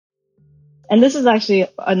And this is actually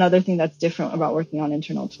another thing that's different about working on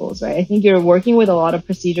internal tools, right? I think you're working with a lot of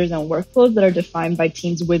procedures and workflows that are defined by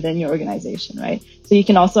teams within your organization, right? So you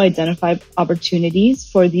can also identify opportunities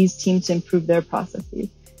for these teams to improve their processes.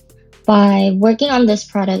 By working on this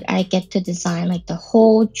product, I get to design like the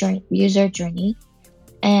whole user journey.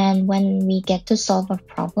 And when we get to solve a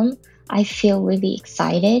problem, I feel really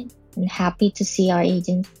excited and happy to see our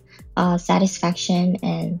agents' satisfaction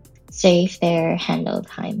and save their handle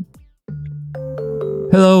time.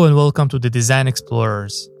 Hello and welcome to the Design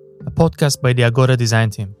Explorers, a podcast by the Agoda design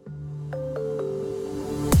team.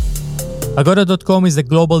 Agoda.com is a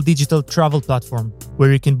global digital travel platform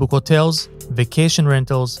where you can book hotels, vacation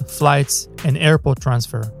rentals, flights, and airport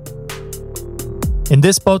transfer. In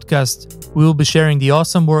this podcast, we will be sharing the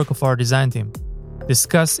awesome work of our design team,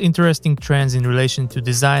 discuss interesting trends in relation to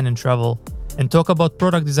design and travel, and talk about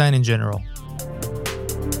product design in general.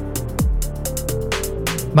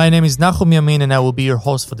 My name is Nachum Yamin and I will be your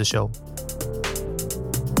host for the show.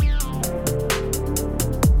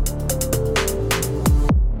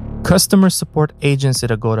 Customer support agents at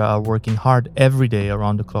Agoda are working hard every day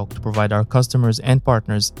around the clock to provide our customers and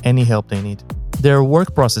partners any help they need. Their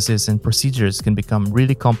work processes and procedures can become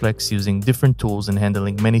really complex using different tools and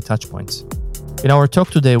handling many touchpoints. In our talk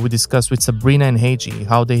today, we discuss with Sabrina and Heiji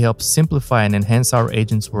how they help simplify and enhance our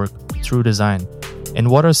agents' work through design. And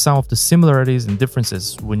what are some of the similarities and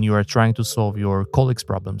differences when you are trying to solve your colleagues'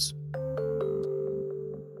 problems?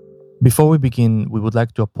 Before we begin, we would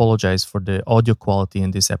like to apologize for the audio quality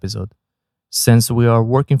in this episode. Since we are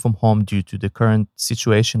working from home due to the current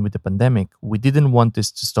situation with the pandemic, we didn't want this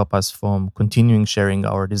to stop us from continuing sharing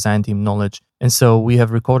our design team knowledge, and so we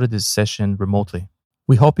have recorded this session remotely.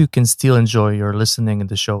 We hope you can still enjoy your listening in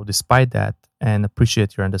the show despite that and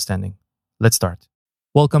appreciate your understanding. Let's start.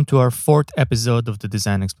 Welcome to our fourth episode of the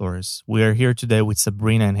Design Explorers. We are here today with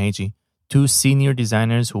Sabrina and Heiji, two senior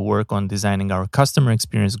designers who work on designing our customer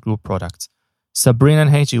experience group products. Sabrina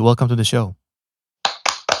and Heiji, welcome to the show.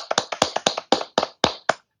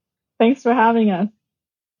 Thanks for having us.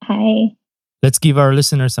 Hi. Let's give our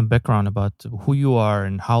listeners some background about who you are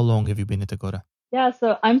and how long have you been at Agoda. Yeah,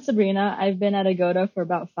 so I'm Sabrina. I've been at Agoda for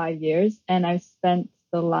about 5 years, and I've spent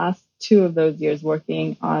the last 2 of those years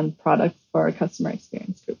working on products for our customer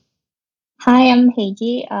experience group. Hi, I'm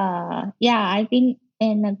Heiji. I've been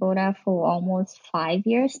in Agoda for almost 5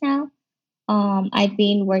 years now. I've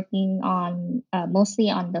been working on mostly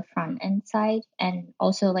on the front end side and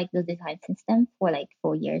also like the design system for like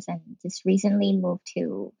 4 years and just recently moved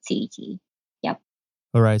to CEG. Yep.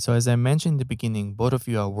 All right. So as I mentioned in the beginning, both of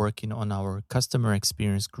you are working on our customer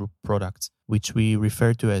experience group products, which we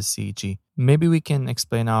refer to as CEG. Maybe we can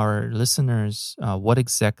explain our listeners what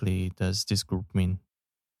exactly does this group mean?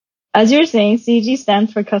 As you're saying, CEG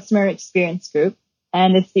stands for Customer Experience Group,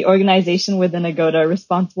 and it's the organization within Agoda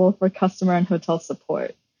responsible for customer and hotel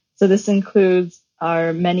support. So this includes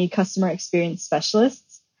our many customer experience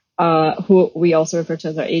specialists, who we also refer to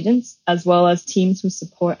as our agents, as well as teams who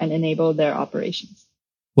support and enable their operations.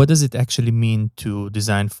 What does it actually mean to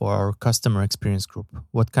design for our customer experience group?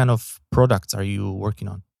 What kind of products are you working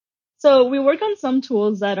on? So we work on some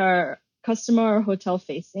tools that are customer or hotel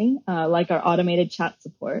facing, like our automated chat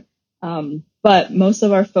support. But most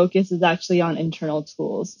of our focus is actually on internal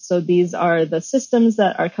tools. So these are the systems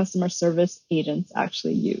that our customer service agents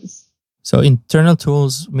actually use. So internal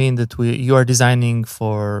tools mean that you are designing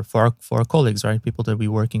for our colleagues, right? People that we're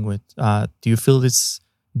working with. Do you feel this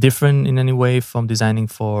different in any way from designing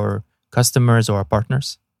for customers or our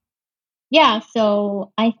partners? Yeah,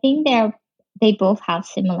 so I think they both have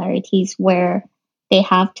similarities where they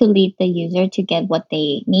have to lead the user to get what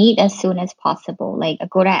they need as soon as possible. Like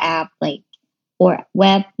Agoda app, or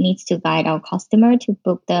web needs to guide our customer to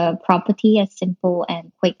book the property as simple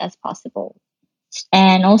and quick as possible.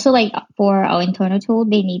 And also like for our internal tool,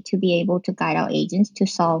 they need to be able to guide our agents to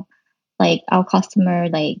solve like our customer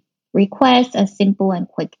requests as simple and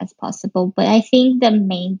quick as possible. But I think the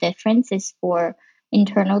main difference is for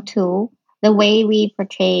internal tool, the way we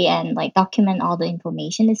portray and document all the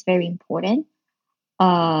information is very important.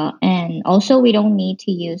 And also we don't need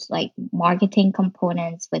to use marketing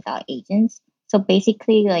components with our agents. So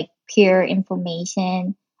basically pure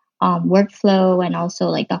information, workflow, and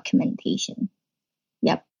also documentation.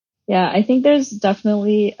 Yep. Yeah, I think there's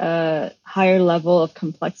definitely a higher level of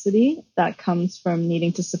complexity that comes from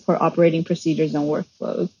needing to support operating procedures and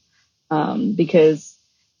workflows. Because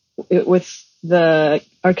with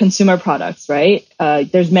our consumer products, right?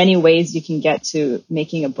 There's many ways you can get to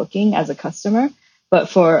making a booking as a customer. But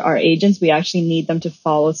for our agents, we actually need them to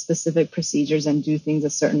follow specific procedures and do things a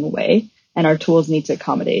certain way. And our tools need to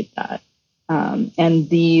accommodate that. And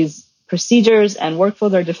these procedures and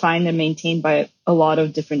workflows are defined and maintained by a lot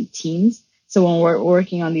of different teams. So when we're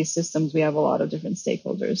working on these systems, we have a lot of different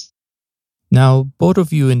stakeholders. Now, both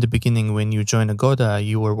of you in the beginning, when you joined Agoda,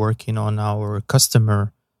 you were working on our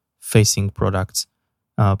customer-facing products.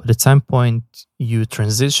 But at some point, you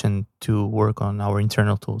transitioned to work on our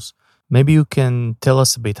internal tools. Maybe you can tell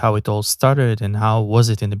us a bit how it all started and how was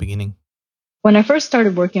it in the beginning? When I first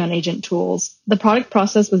started working on agent tools, the product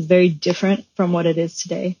process was very different from what it is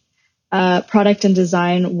today. Product and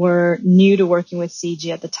design were new to working with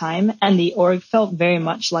CG at the time, and the org felt very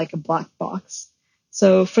much like a black box.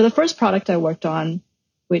 So for the first product I worked on,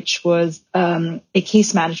 which was a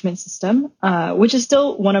case management system, which is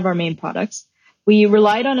still one of our main products, we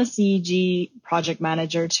relied on a CG project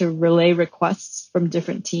manager to relay requests from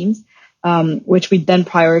different teams, which we then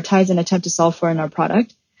prioritize and attempt to solve for in our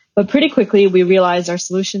product. But pretty quickly, we realized our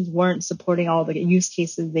solutions weren't supporting all the use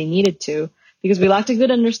cases they needed to because we lacked a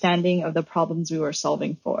good understanding of the problems we were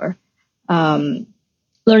solving for.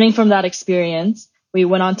 Learning from that experience, we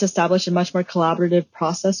went on to establish a much more collaborative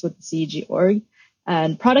process with the CEG org.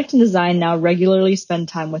 And product and design now regularly spend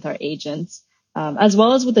time with our agents, as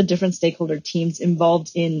well as with the different stakeholder teams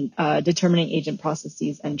involved in determining agent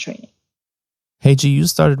processes and training. Heiji, you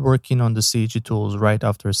started working on the CEG tools right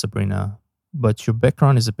after Sabrina, but your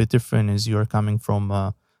background is a bit different as you're coming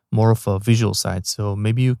from more of a visual side. So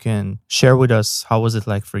maybe you can share with us how was it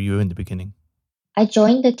like for you in the beginning? I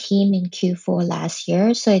joined the team in Q4 last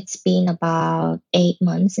year, so it's been about 8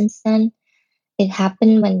 months since then. It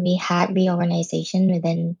happened when we had reorganization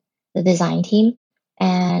within the design team.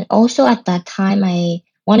 And also at that time, I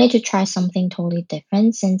wanted to try something totally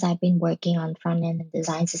different since I've been working on front-end and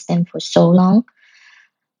design system for so long.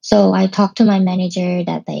 So I talked to my manager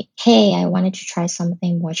that like, hey, I wanted to try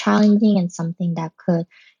something more challenging and something that could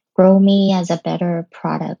grow me as a better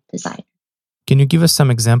product designer. Can you give us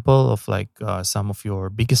some example of like some of your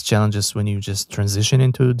biggest challenges when you just transition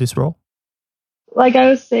into this role? Like I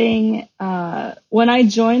was saying, when I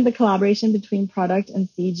joined, the collaboration between product and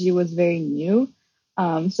CG was very new.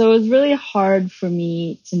 So it was really hard for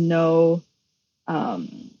me to know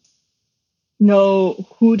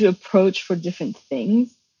who to approach for different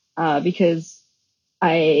things because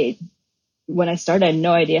when I started, I had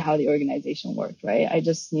no idea how the organization worked, right? I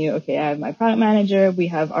just knew, okay, I have my product manager, we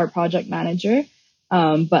have our project manager,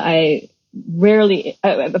 but I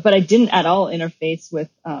didn't at all interface with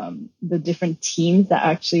the different teams that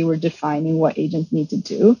actually were defining what agents need to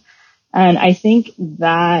do. And I think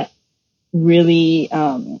that really,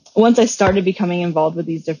 once I started becoming involved with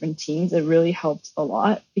these different teams, it really helped a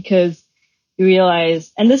lot because you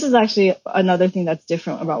realize, and this is actually another thing that's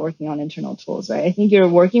different about working on internal tools, right? I think you're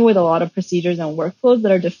working with a lot of procedures and workflows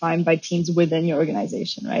that are defined by teams within your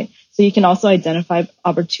organization, right? So you can also identify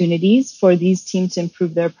opportunities for these teams to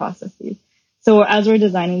improve their processes. So as we're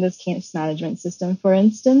designing this case management system, for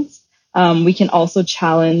instance, we can also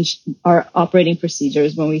challenge our operating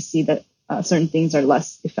procedures when we see that certain things are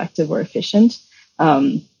less effective or efficient,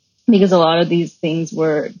 because a lot of these things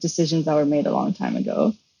were decisions that were made a long time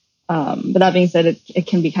ago. But that being said, it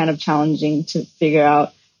can be kind of challenging to figure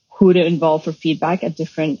out who to involve for feedback at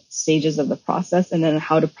different stages of the process and then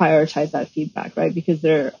how to prioritize that feedback, right? Because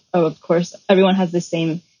of course, everyone has the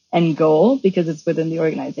same end goal because it's within the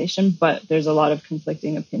organization, but there's a lot of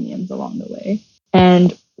conflicting opinions along the way.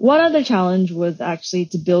 And one other challenge was actually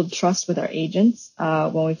to build trust with our agents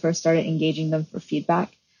when we first started engaging them for feedback.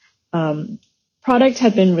 Product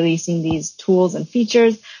had been releasing these tools and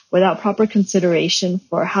features without proper consideration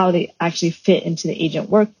for how they actually fit into the agent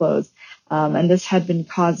workflows. And this had been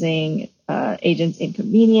causing agents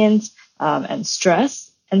inconvenience and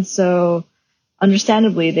stress. And so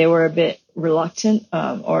understandably, they were a bit reluctant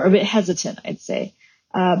or a bit hesitant, I'd say.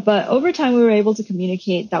 But over time, we were able to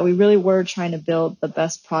communicate that we really were trying to build the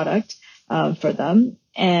best product for them.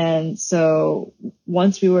 And so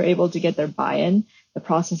once we were able to get their buy-in, the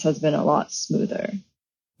process has been a lot smoother.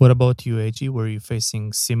 What about you, Eiji? Were you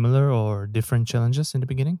facing similar or different challenges in the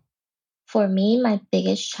beginning? For me, my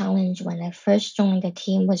biggest challenge when I first joined the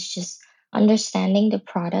team was just understanding the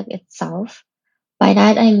product itself. By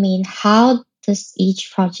that, I mean, how does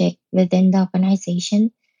each project within the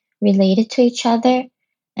organization related to each other,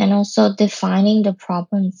 and also defining the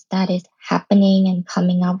problems that is happening and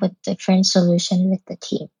coming up with different solutions with the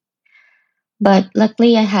team. But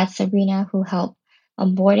luckily, I had Sabrina who helped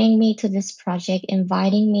onboarding me to this project,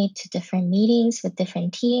 inviting me to different meetings with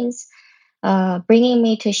different teams, bringing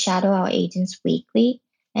me to shadow our agents weekly,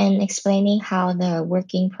 and explaining how the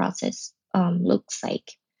working process looks like.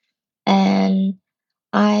 And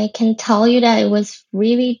I can tell you that it was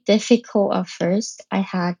really difficult at first. I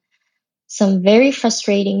had some very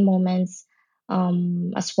frustrating moments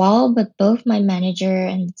as well. But both my manager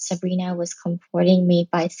and Sabrina was comforting me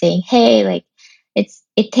by saying, "Hey, like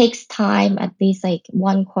it takes time, at least like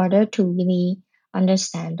 1 quarter, to really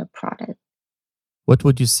understand the product." What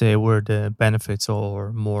would you say were the benefits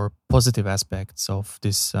or more positive aspects of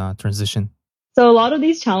this transition? So a lot of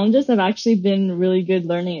these challenges have actually been really good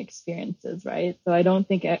learning experiences, right? So I don't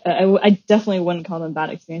think I definitely wouldn't call them bad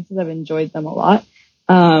experiences. I've enjoyed them a lot.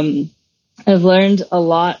 I've learned a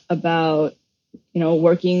lot about,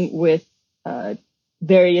 working with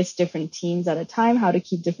various different teams at a time, how to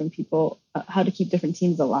keep different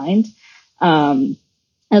teams aligned,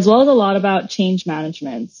 as well as a lot about change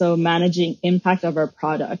management. So managing impact of our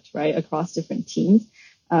product, right, across different teams.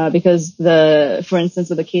 Because for instance,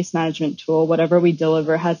 with the case management tool, whatever we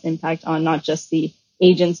deliver has impact on not just the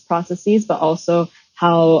agent's processes, but also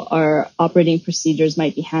how our operating procedures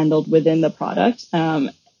might be handled within the product.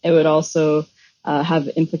 It would also have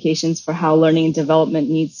implications for how learning and development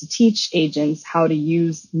needs to teach agents how to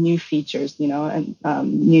use new features, and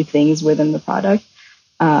new things within the product.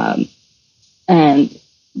 And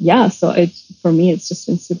yeah, so for me, it's just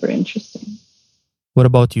been super interesting. What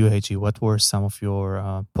about you, Heiji? What were some of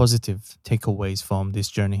your positive takeaways from this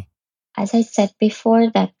journey? As I said before,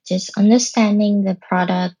 that just understanding the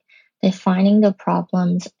product, defining the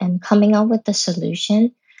problems, and coming up with the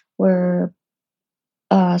solution were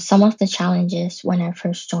some of the challenges when I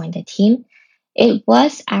first joined the team. It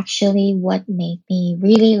was actually what made me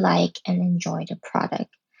really like and enjoy the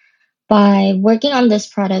product. By working on this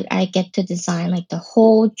product, I get to design like the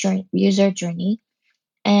whole user journey.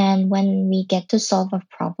 And when we get to solve a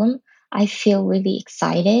problem, I feel really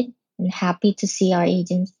excited and happy to see our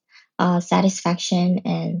agents' satisfaction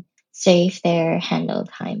and save their handle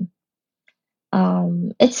time.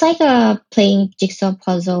 It's like a playing jigsaw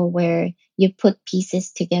puzzle where you put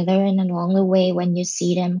pieces together, and along the way, when you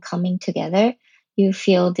see them coming together, you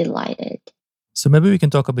feel delighted. So maybe we can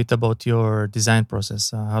talk a bit about your design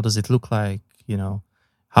process. How does it look like?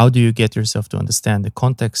 How do you get yourself to understand the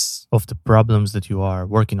context of the problems that you are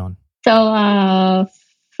working on? So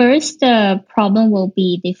first, the problem will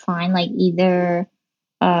be defined like either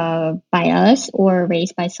by us or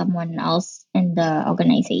raised by someone else in the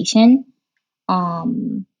organization.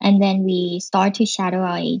 And then we start to shadow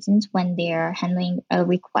our agents when they're handling a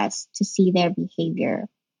request to see their behavior,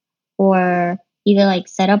 or either like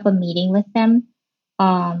set up a meeting with them,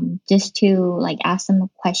 just to like ask them a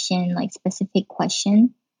question, like specific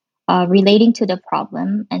question, relating to the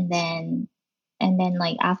problem. And then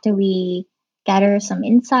like after we gather some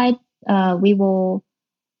insight, we will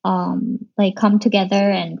like come together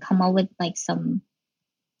and come up with like some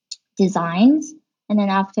designs. And then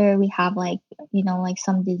after we have like like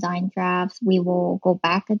some design drafts, we will go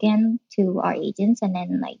back again to our agents and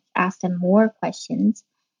then like ask them more questions.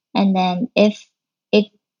 And then if it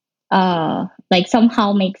like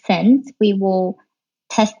somehow makes sense, we will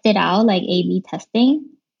test it out, like A/B testing,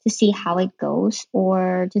 to see how it goes,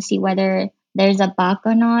 or to see whether there's a bug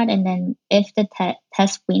or not. And then if the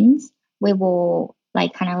test wins, we will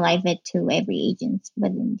like kind of live it to every agent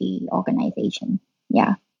within the organization.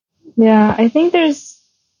 Yeah. Yeah, I think there's,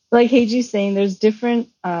 like Heiji's saying, there's different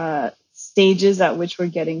stages at which we're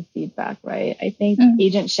getting feedback, right? I think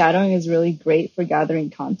agent shadowing is really great for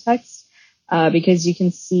gathering context because you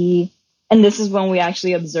can see, and this is when we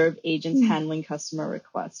actually observe agents handling customer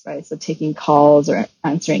requests, right? So taking calls or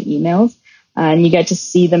answering emails, and you get to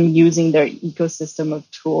see them using their ecosystem of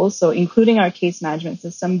tools. So including our case management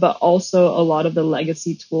system, but also a lot of the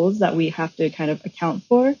legacy tools that we have to kind of account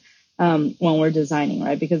for when we're designing,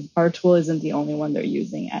 right? Because our tool isn't the only one they're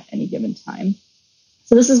using at any given time.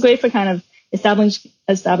 So this is great for kind of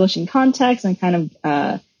establishing context and kind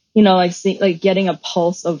of, like getting a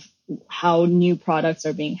pulse of how new products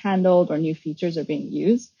are being handled or new features are being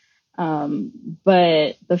used.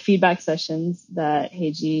 But the feedback sessions that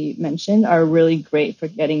Heiji mentioned are really great for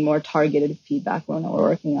getting more targeted feedback when we're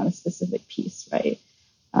working on a specific piece, right?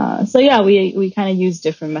 So yeah, we kind of use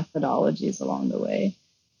different methodologies along the way.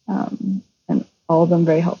 And all of them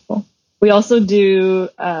very helpful. We also do,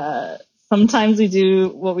 sometimes we do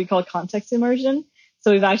what we call context immersion.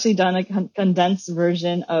 So we've actually done a condensed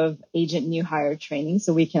version of agent new hire training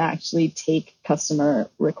so we can actually take customer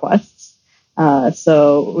requests.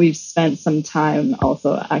 So we've spent some time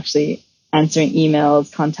also actually answering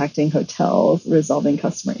emails, contacting hotels, resolving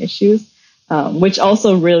customer issues, which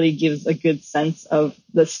also really gives a good sense of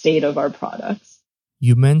the state of our products.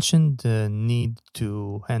 You mentioned the need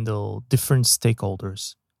to handle different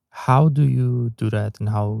stakeholders. How do you do that, and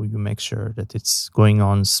how you make sure that it's going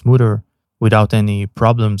on smoother without any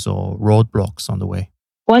problems or roadblocks on the way?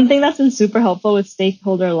 One thing that's been super helpful with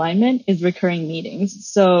stakeholder alignment is recurring meetings.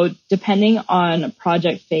 So depending on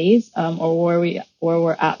project phase or where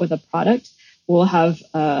we're at with a product, we'll have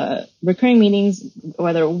recurring meetings,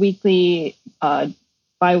 whether weekly,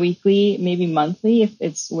 bi-weekly, maybe monthly if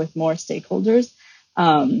it's with more stakeholders.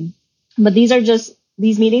 But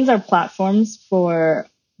these meetings are platforms for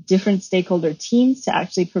different stakeholder teams to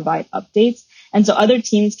actually provide updates. And so other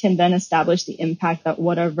teams can then establish the impact that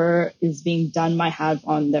whatever is being done might have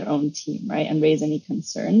on their own team, right? And raise any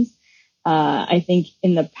concerns. I think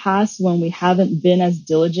in the past, when we haven't been as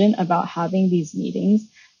diligent about having these meetings,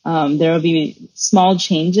 there will be small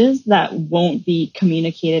changes that won't be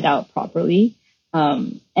communicated out properly.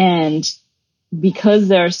 And because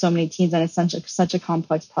there are so many teams and it's such a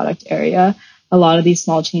complex product area, a lot of these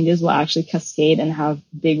small changes will actually cascade and have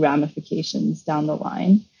big ramifications down the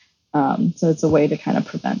line. So it's a way to kind of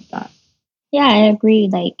prevent that. Yeah, I agree.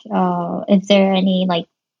 Like, if there are any like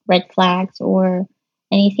red flags or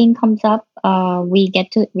anything comes up, we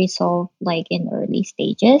get to resolve like in early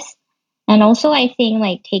stages. And also, I think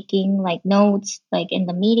like taking like notes like in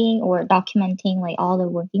the meeting or documenting like all the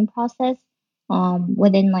working process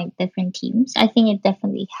within like different teams, I think it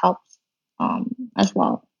definitely helps as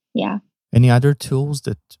well. Yeah. Any other tools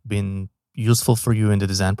that been useful for you in the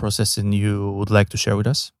design process and you would like to share with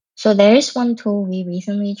us? So there is one tool we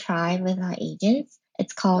recently tried with our agents.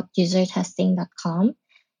 It's called usertesting.com.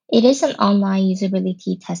 It is an online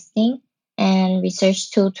usability testing and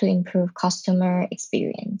research tool to improve customer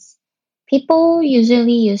experience. People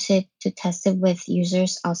usually use it to test it with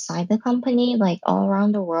users outside the company, like all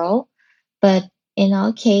around the world. But in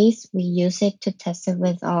our case, we use it to test it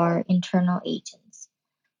with our internal agents.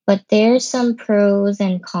 But there's some pros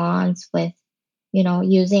and cons with,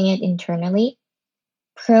 using it internally.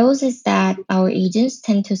 Pros is that our agents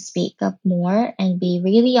tend to speak up more and be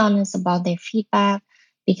really honest about their feedback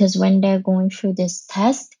because when they're going through this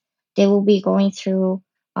test, they will be going through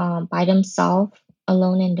by themselves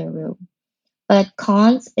alone in the room. But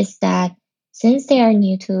cons is that since they are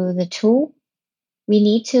new to the tool, we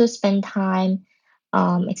need to spend time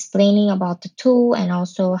explaining about the tool and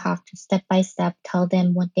also have to step by step tell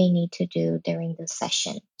them what they need to do during the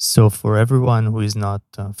session. So for everyone who is not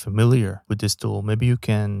familiar with this tool, maybe you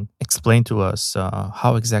can explain to us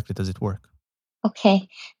how exactly does it work? Okay,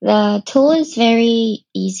 the tool is very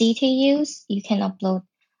easy to use. You can upload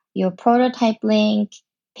your prototype link,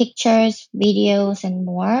 pictures, videos, and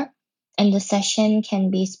more. And the session can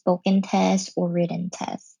be spoken test or written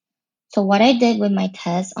test. So what I did with my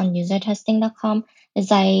test on usertesting.com is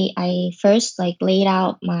I first like laid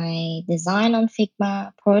out my design on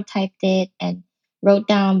Figma, prototyped it, and wrote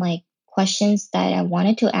down like questions that I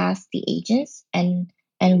wanted to ask the agents and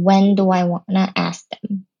when do I want to ask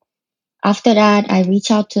them. After that, I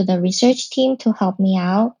reach out to the research team to help me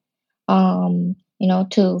out.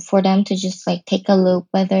 For them to just like take a look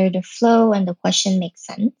whether the flow and the question makes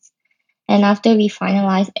sense. And after we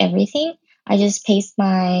finalize everything, I just paste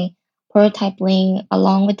my prototype link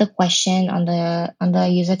along with the question on the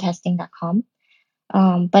usertesting.com.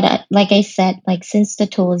 But like I said, like since the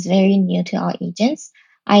tool is very new to our agents,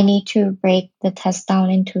 I need to break the test down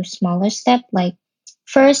into smaller steps, like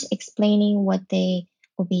first explaining what they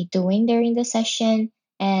will be doing during the session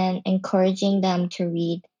and encouraging them to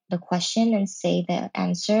read the question and say the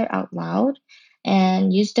answer out loud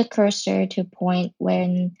and use the cursor to point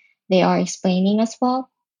when they are explaining as well.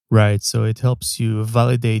 Right. So it helps you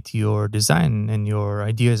validate your design and your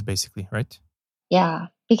ideas, basically, right? Yeah,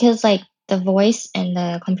 because like the voice and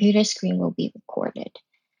the computer screen will be recorded.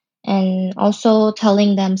 And also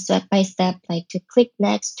telling them step by step, like to click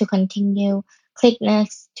next to continue, click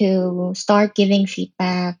next to start giving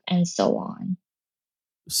feedback, and so on.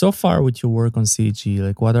 So far with your work on CG,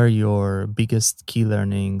 like what are your biggest key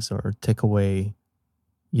learnings or takeaway,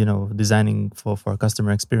 designing for a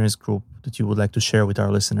customer experience group that you would like to share with our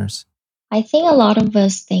listeners? I think a lot of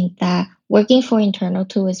us think that working for internal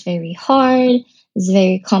tool is very hard, it's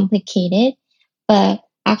very complicated, but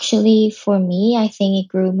actually for me, I think it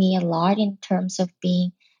grew me a lot in terms of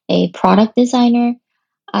being a product designer.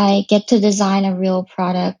 I get to design a real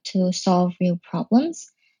product to solve real problems.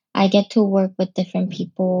 I get to work with different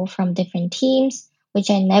people from different teams, which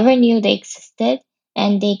I never knew they existed,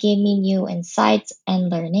 and they gave me new insights and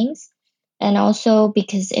learnings. And also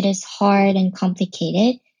because it is hard and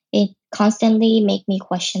complicated, it constantly make me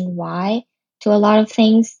question why to a lot of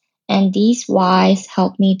things. And these whys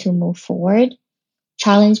help me to move forward,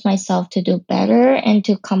 challenge myself to do better, and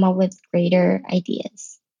to come up with greater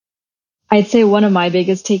ideas. I'd say one of my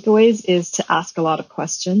biggest takeaways is to ask a lot of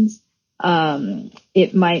questions.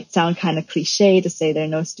 it might sound kind of cliche to say there are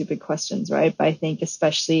no stupid questions, right? But I think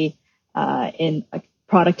especially in a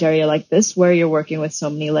product area like this, where you're working with so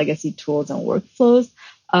many legacy tools and workflows,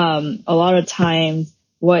 a lot of times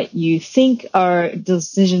what you think are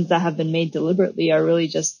decisions that have been made deliberately are really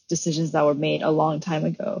just decisions that were made a long time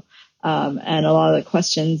ago. And a lot of the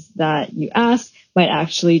questions that you ask might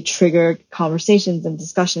actually trigger conversations and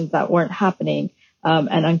discussions that weren't happening,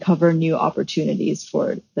 and uncover new opportunities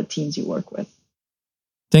for the teams you work with.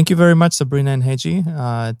 Thank you very much, Sabrina and Heiji.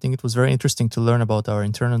 I think it was very interesting to learn about our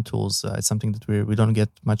internal tools. It's something that we don't get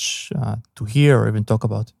much to hear or even talk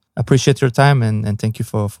about. Appreciate your time and thank you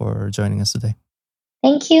for joining us today.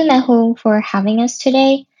 Thank you, Nahum, for having us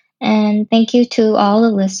today. And thank you to all the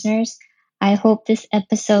listeners. I hope this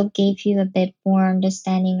episode gave you a bit more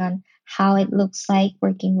understanding on how it looks like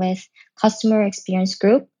working with Customer Experience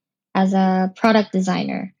Group as a product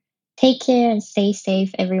designer. Take care and stay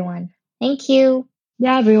safe, everyone. Thank you.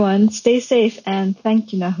 Yeah, everyone, stay safe, and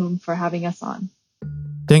thank you, Nahum, for having us on.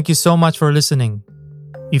 Thank you so much for listening.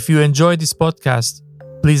 If you enjoyed this podcast,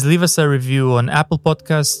 please leave us a review on Apple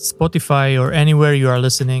Podcasts, Spotify, or anywhere you are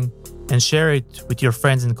listening, and share it with your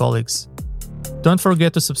friends and colleagues. Don't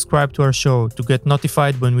forget to subscribe to our show to get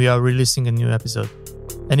notified when we are releasing a new episode.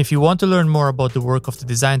 And if you want to learn more about the work of the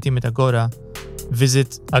design team at Agoda,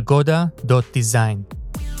 visit agoda.design.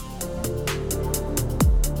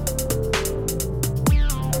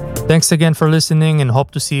 Thanks again for listening and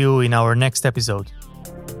hope to see you in our next episode.